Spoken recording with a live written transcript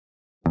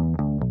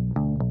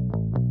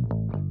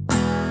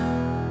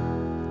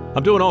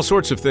I'm doing all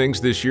sorts of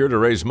things this year to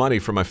raise money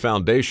for my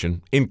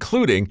foundation,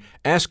 including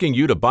asking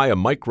you to buy a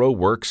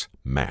MicroWorks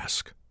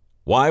mask.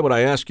 Why would I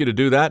ask you to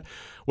do that?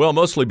 Well,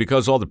 mostly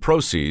because all the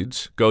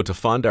proceeds go to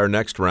fund our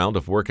next round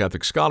of work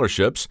ethic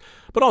scholarships,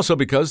 but also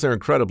because they're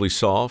incredibly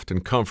soft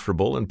and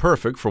comfortable and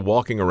perfect for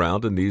walking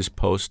around in these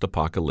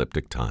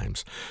post-apocalyptic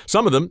times.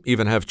 Some of them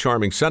even have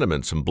charming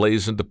sentiments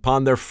emblazoned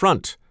upon their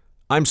front.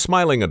 "I'm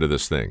smiling under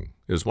this thing"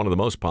 is one of the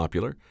most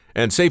popular,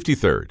 and "Safety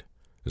Third"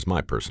 is my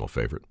personal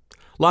favorite.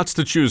 Lots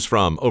to choose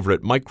from over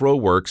at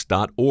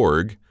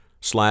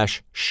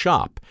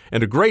microworks.org/shop,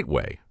 and a great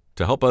way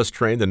to help us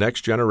train the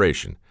next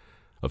generation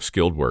of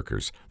skilled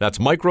workers. That's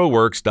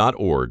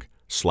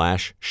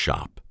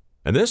microworks.org/shop.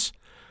 And this?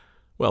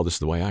 Well, this is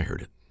the way I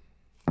heard it.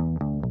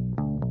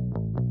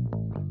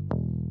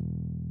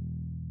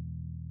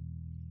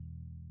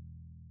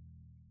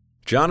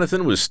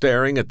 Jonathan was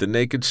staring at the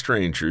naked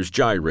strangers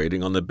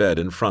gyrating on the bed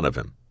in front of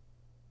him.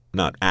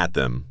 Not at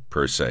them,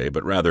 per se,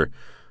 but rather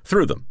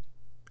through them.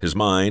 His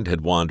mind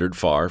had wandered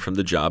far from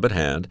the job at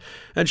hand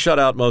and shut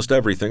out most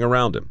everything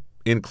around him,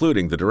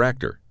 including the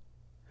director.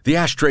 "The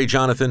ashtray,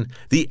 Jonathan!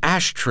 The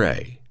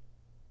ashtray!"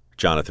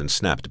 Jonathan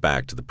snapped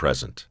back to the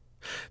present.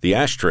 The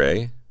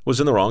ashtray was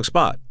in the wrong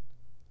spot.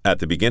 At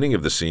the beginning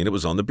of the scene, it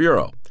was on the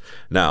bureau.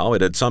 Now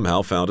it had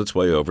somehow found its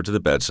way over to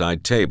the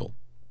bedside table.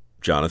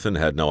 Jonathan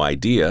had no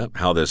idea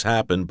how this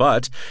happened,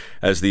 but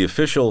as the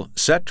official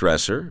set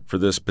dresser for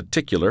this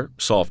particular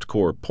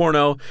softcore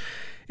porno,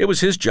 it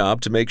was his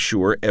job to make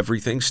sure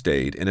everything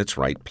stayed in its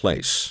right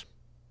place.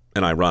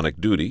 An ironic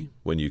duty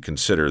when you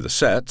consider the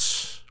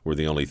sets were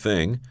the only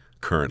thing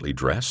currently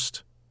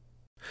dressed.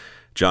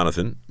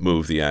 Jonathan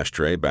moved the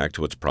ashtray back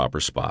to its proper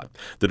spot.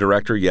 The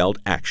director yelled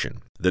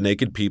action. The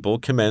naked people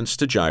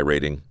commenced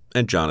gyrating,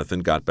 and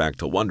Jonathan got back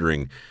to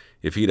wondering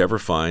if he'd ever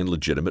find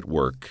legitimate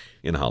work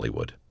in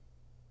Hollywood.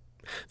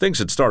 Things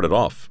had started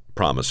off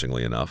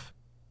promisingly enough.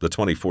 The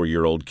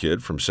 24-year-old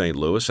kid from St.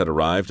 Louis had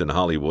arrived in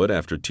Hollywood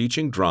after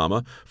teaching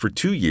drama for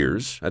 2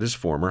 years at his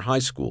former high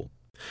school.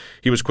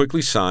 He was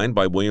quickly signed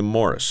by William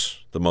Morris,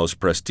 the most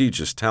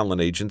prestigious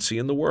talent agency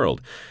in the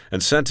world,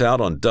 and sent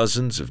out on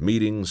dozens of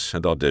meetings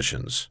and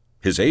auditions.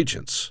 His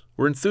agents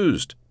were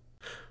enthused.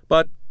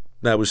 But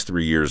that was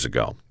 3 years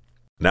ago.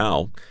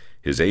 Now,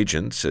 his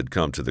agents had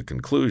come to the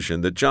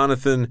conclusion that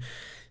Jonathan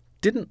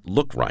didn't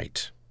look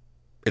right.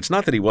 It's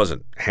not that he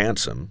wasn't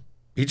handsome.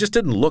 He just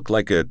didn't look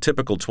like a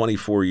typical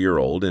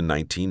 24-year-old in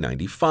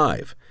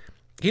 1995.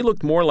 He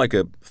looked more like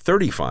a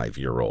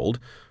 35-year-old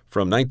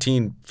from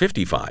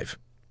 1955,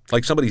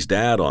 like somebody's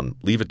dad on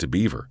Leave It to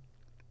Beaver.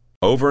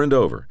 Over and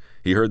over,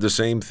 he heard the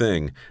same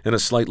thing in a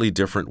slightly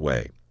different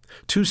way.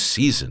 Too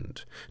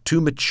seasoned, too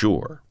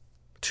mature,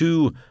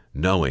 too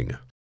knowing.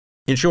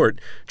 In short,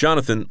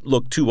 Jonathan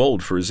looked too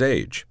old for his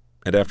age,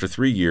 and after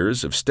 3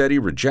 years of steady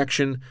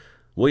rejection,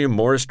 William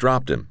Morris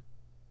dropped him.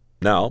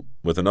 Now,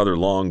 with another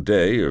long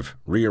day of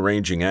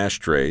rearranging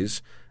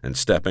ashtrays and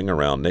stepping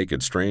around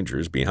naked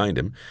strangers behind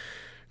him,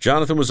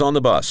 Jonathan was on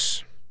the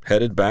bus,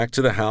 headed back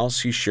to the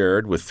house he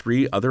shared with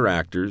 3 other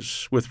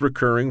actors with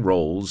recurring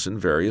roles in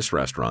various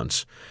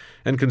restaurants,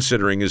 and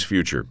considering his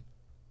future.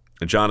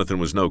 And Jonathan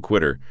was no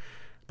quitter,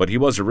 but he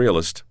was a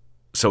realist,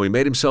 so he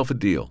made himself a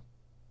deal.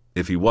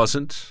 If he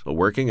wasn't a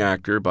working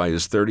actor by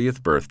his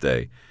 30th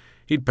birthday,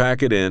 he'd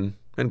pack it in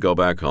and go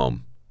back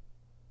home.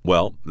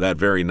 Well, that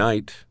very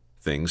night,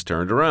 things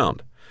turned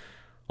around.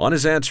 On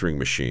his answering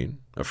machine,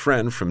 a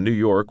friend from New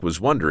York was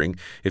wondering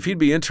if he'd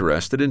be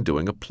interested in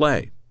doing a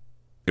play.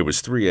 It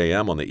was 3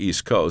 a.m. on the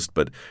East Coast,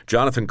 but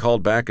Jonathan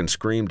called back and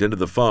screamed into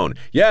the phone,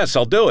 "Yes,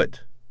 I'll do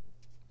it!"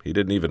 He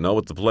didn't even know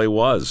what the play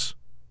was,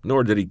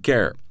 nor did he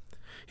care.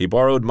 He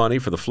borrowed money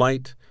for the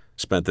flight,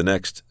 spent the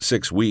next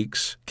 6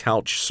 weeks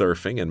couch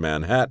surfing in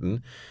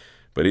Manhattan,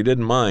 but he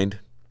didn't mind.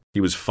 He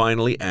was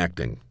finally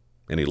acting,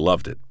 and he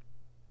loved it.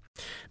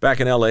 Back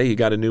in L.A., he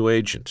got a new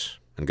agent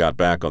and got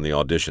back on the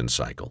audition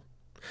cycle.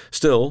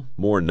 Still,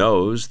 more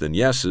no's than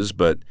yeses,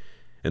 but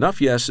enough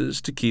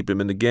yeses to keep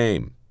him in the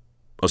game.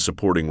 A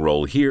supporting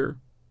role here,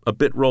 a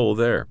bit role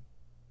there.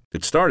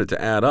 It started to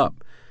add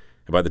up,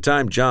 and by the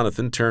time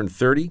Jonathan turned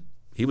 30,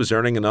 he was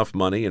earning enough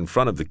money in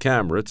front of the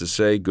camera to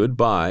say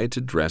goodbye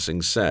to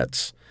dressing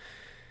sets.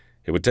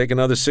 It would take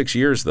another 6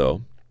 years,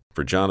 though,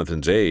 for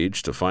Jonathan's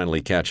age to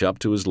finally catch up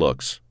to his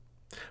looks.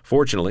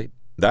 Fortunately,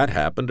 that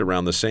happened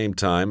around the same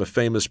time a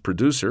famous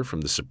producer from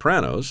The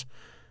Sopranos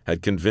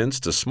had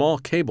convinced a small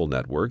cable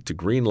network to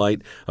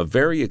greenlight a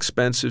very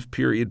expensive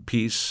period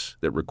piece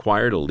that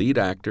required a lead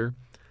actor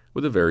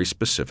with a very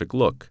specific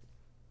look,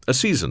 a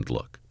seasoned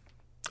look,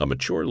 a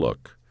mature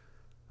look,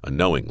 a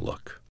knowing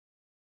look.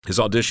 His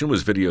audition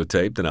was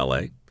videotaped in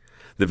L.A.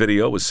 The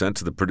video was sent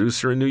to the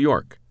producer in New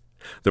York.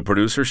 The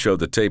producer showed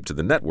the tape to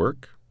the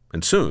network,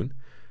 and soon,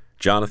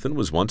 Jonathan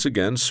was once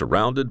again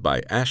surrounded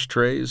by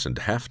ashtrays and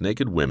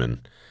half-naked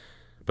women.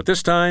 But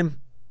this time,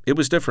 it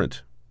was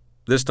different.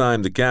 This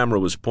time, the camera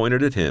was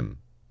pointed at him,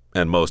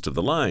 and most of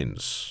the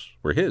lines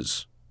were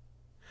his.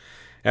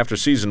 After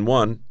season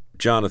 1,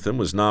 Jonathan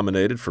was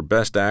nominated for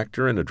Best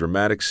Actor in a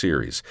Dramatic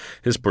Series.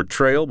 His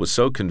portrayal was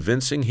so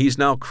convincing, he's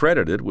now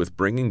credited with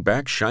bringing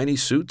back shiny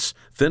suits,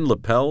 thin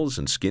lapels,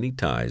 and skinny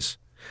ties.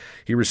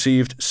 He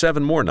received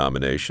 7 more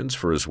nominations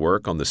for his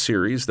work on the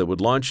series that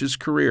would launch his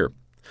career,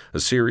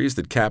 a series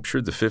that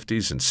captured the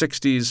 50s and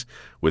 60s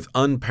with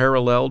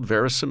unparalleled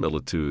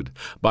verisimilitude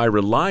by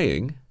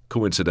relying,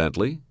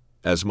 coincidentally,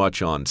 as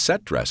much on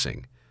set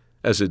dressing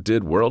as it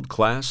did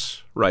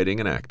world-class writing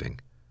and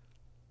acting.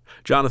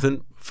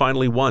 Jonathan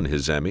finally won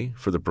his Emmy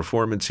for the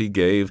performance he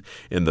gave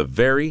in the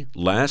very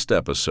last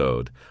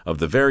episode of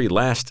the very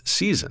last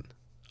season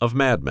of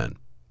Mad Men.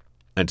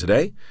 And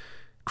today,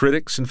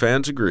 critics and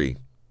fans agree,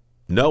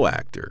 no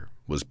actor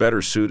was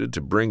better suited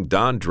to bring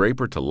Don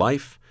Draper to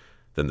life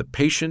than the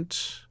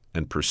patient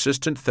and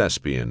persistent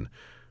thespian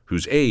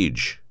whose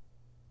age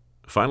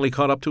finally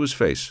caught up to his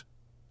face.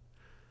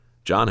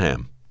 Jon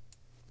Hamm.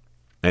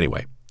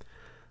 Anyway,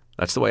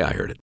 that's the way I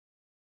heard it.